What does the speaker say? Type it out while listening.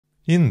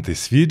In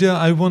this video,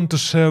 I want to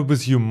share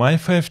with you my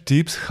 5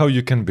 tips how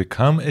you can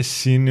become a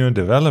senior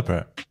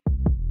developer.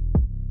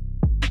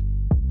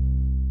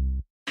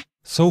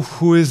 So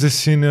who is a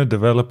senior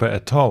developer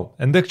at all?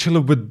 And actually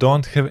we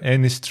don't have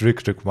any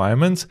strict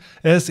requirements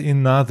as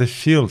in other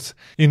fields.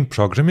 In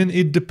programming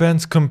it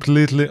depends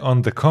completely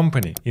on the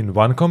company. In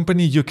one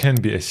company you can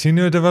be a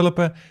senior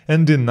developer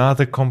and in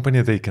another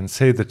company they can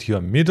say that you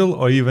are middle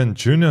or even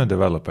junior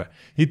developer.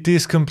 It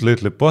is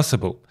completely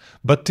possible.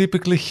 But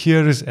typically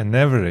here is an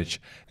average.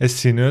 A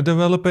senior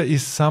developer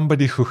is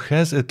somebody who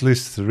has at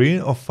least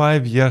 3 or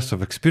 5 years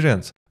of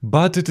experience.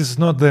 But it is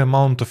not the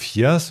amount of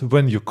years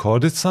when you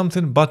coded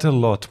something, but a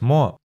lot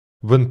more.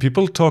 When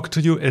people talk to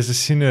you as a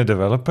senior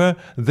developer,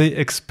 they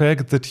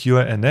expect that you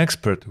are an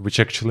expert, which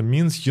actually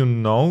means you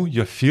know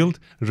your field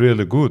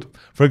really good.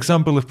 For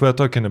example, if we are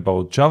talking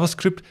about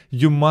JavaScript,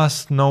 you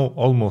must know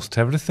almost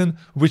everything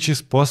which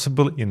is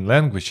possible in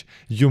language.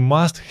 You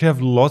must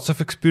have lots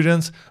of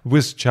experience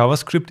with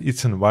JavaScript,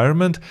 its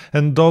environment,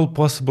 and all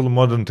possible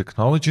modern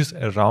technologies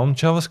around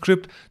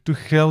JavaScript to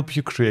help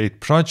you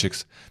create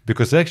projects.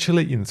 Because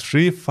actually in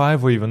 3,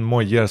 5 or even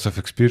more years of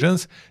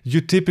experience,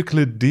 you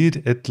typically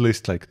did at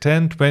least like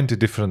 10-20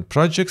 different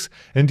projects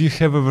and you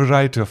have a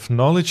variety of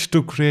knowledge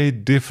to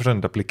create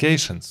different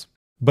applications.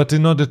 But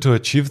in order to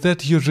achieve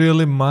that, you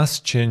really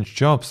must change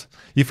jobs.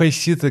 If I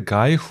see the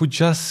guy who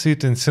just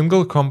sits in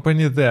single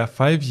company there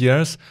 5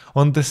 years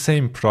on the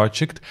same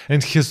project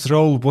and his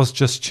role was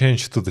just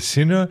changed to the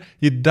senior,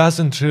 it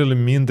doesn't really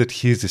mean that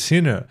he is a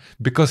senior,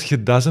 because he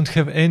doesn't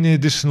have any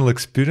additional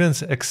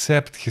experience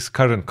except his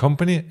current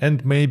company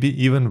and maybe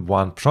even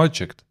one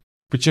project.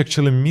 Which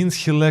actually means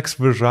he lacks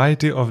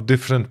variety of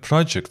different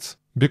projects.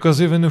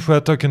 Because even if we are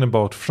talking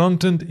about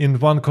frontend, in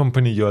one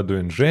company you are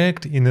doing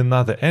React, in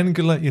another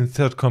Angular, in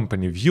third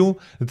company Vue,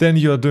 then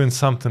you are doing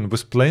something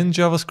with plain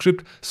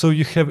JavaScript, so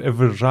you have a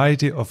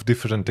variety of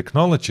different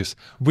technologies,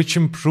 which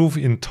improve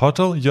in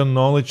total your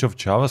knowledge of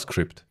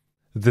JavaScript.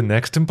 The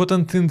next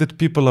important thing that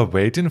people are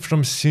waiting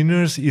from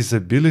seniors is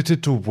ability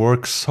to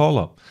work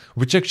solo,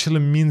 which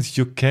actually means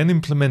you can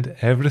implement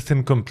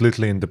everything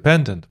completely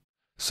independent.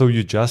 So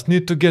you just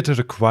need to get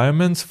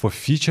requirements for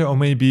feature or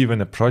maybe even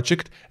a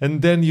project,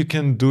 and then you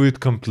can do it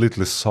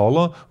completely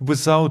solo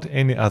without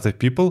any other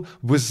people,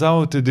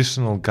 without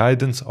additional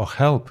guidance or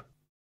help.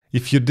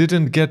 If you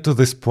didn't get to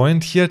this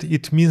point yet,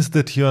 it means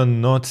that you are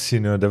not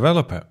senior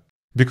developer.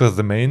 Because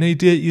the main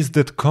idea is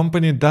that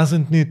company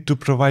doesn't need to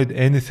provide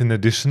anything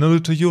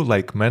additionally to you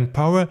like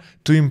manpower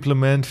to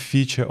implement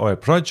feature or a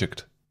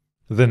project.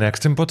 The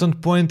next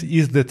important point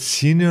is that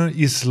senior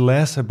is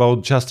less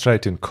about just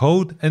writing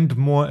code and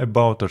more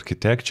about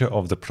architecture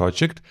of the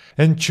project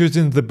and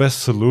choosing the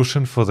best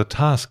solution for the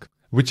task.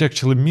 Which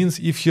actually means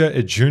if you are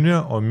a junior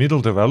or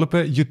middle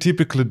developer, you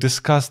typically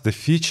discuss the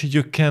feature,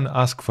 you can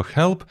ask for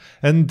help,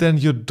 and then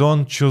you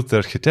don't choose the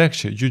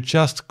architecture, you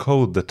just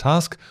code the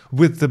task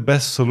with the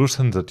best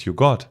solution that you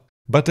got.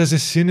 But as a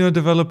senior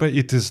developer,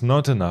 it is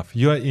not enough.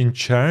 You are in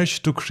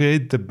charge to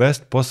create the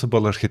best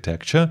possible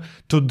architecture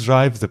to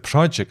drive the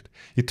project.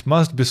 It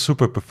must be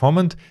super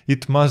performant,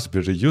 it must be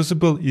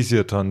reusable,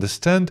 easier to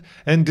understand,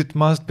 and it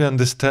must be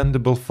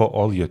understandable for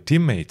all your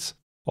teammates.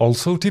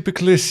 Also,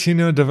 typically a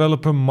senior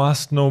developer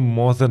must know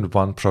more than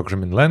one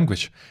programming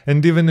language.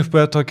 And even if we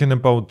are talking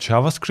about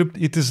JavaScript,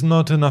 it is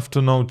not enough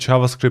to know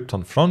JavaScript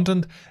on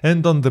frontend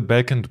and on the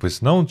backend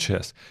with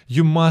Node.js.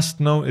 You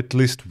must know at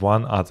least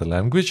one other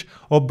language,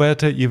 or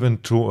better even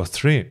 2 or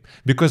 3.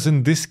 Because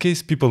in this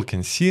case people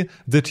can see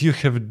that you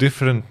have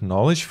different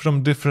knowledge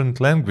from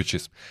different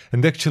languages.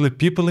 And actually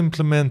people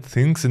implement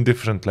things in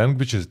different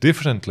languages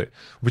differently,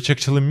 which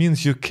actually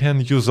means you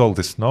can use all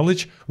this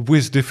knowledge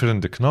with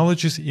different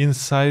technologies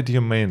inside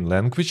your main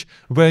language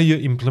where you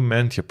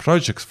implement your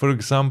projects, for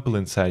example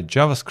inside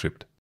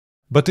JavaScript.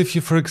 But if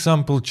you, for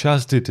example,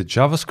 just did a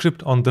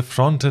JavaScript on the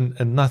front end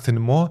and nothing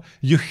more,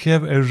 you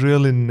have a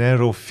really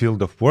narrow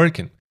field of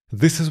working.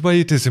 This is why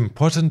it is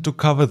important to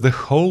cover the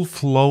whole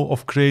flow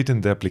of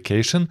creating the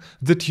application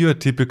that you are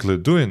typically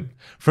doing.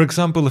 For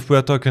example, if we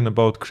are talking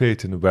about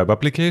creating web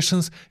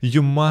applications,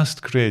 you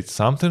must create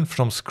something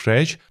from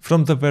scratch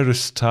from the very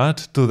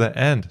start to the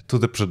end, to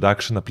the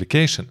production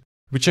application.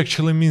 Which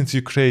actually means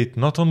you create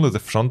not only the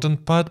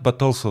front-end part,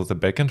 but also the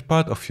back-end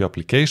part of your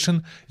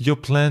application, you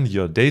plan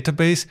your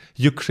database,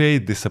 you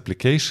create this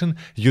application,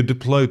 you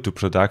deploy it to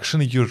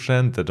production, you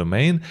rent the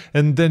domain,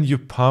 and then you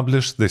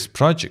publish this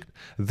project.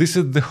 This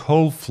is the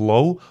whole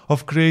flow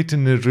of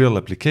creating a real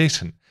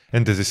application.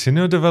 And as a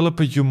senior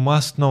developer, you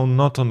must know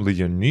not only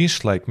your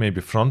niche, like maybe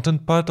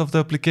front-end part of the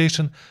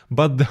application,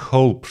 but the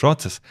whole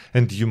process,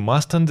 and you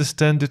must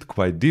understand it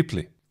quite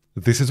deeply.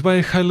 This is why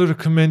I highly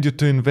recommend you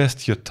to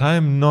invest your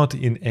time not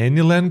in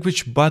any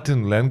language, but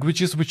in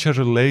languages which are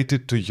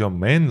related to your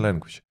main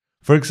language.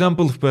 For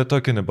example, if we are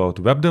talking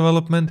about web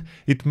development,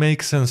 it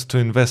makes sense to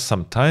invest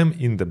some time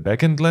in the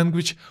backend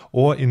language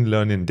or in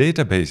learning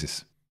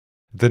databases.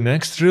 The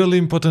next really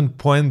important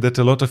point that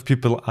a lot of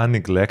people are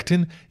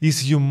neglecting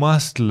is you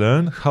must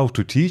learn how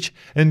to teach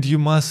and you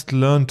must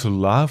learn to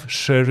love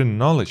sharing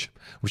knowledge.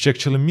 which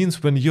actually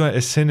means when you are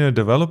a senior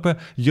developer,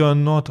 you are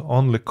not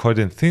only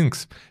coding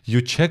things.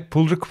 You check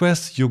pull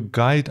requests, you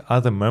guide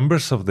other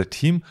members of the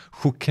team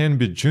who can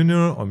be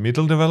junior or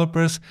middle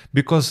developers,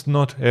 because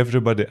not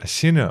everybody is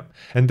senior.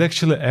 And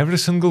actually every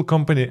single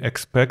company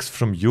expects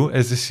from you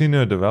as a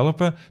senior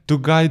developer to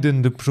guide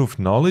and improve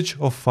knowledge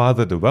of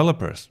other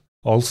developers.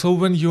 Also,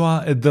 when you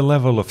are at the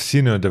level of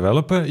senior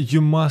developer, you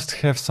must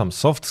have some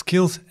soft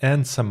skills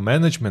and some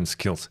management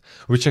skills,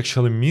 which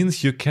actually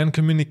means you can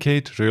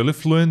communicate really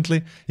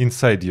fluently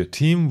inside your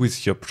team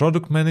with your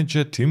product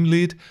manager, team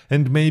lead,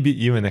 and maybe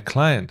even a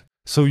client.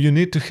 So you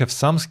need to have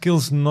some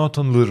skills not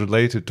only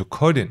related to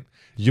coding.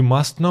 You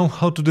must know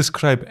how to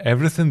describe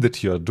everything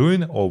that you are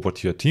doing or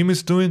what your team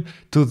is doing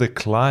to the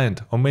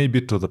client or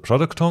maybe to the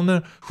product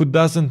owner who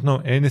doesn't know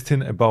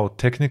anything about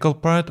technical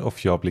part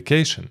of your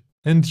application.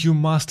 And you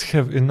must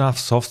have enough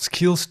soft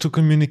skills to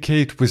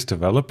communicate with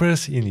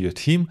developers in your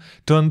team,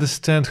 to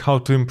understand how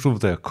to improve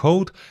their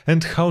code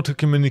and how to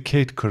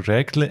communicate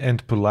correctly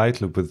and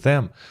politely with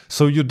them.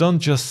 So you don't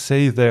just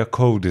say their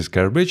code is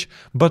garbage,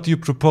 but you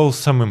propose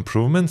some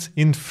improvements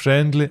in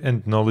friendly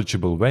and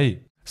knowledgeable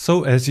way.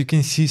 So as you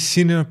can see,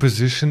 senior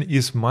position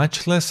is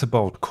much less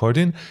about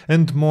coding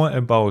and more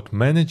about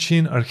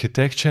managing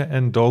architecture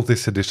and all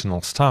this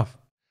additional stuff.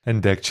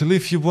 And actually,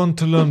 if you want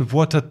to learn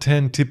what are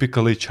 10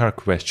 typical HR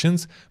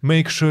questions,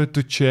 make sure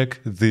to check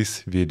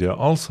this video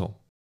also.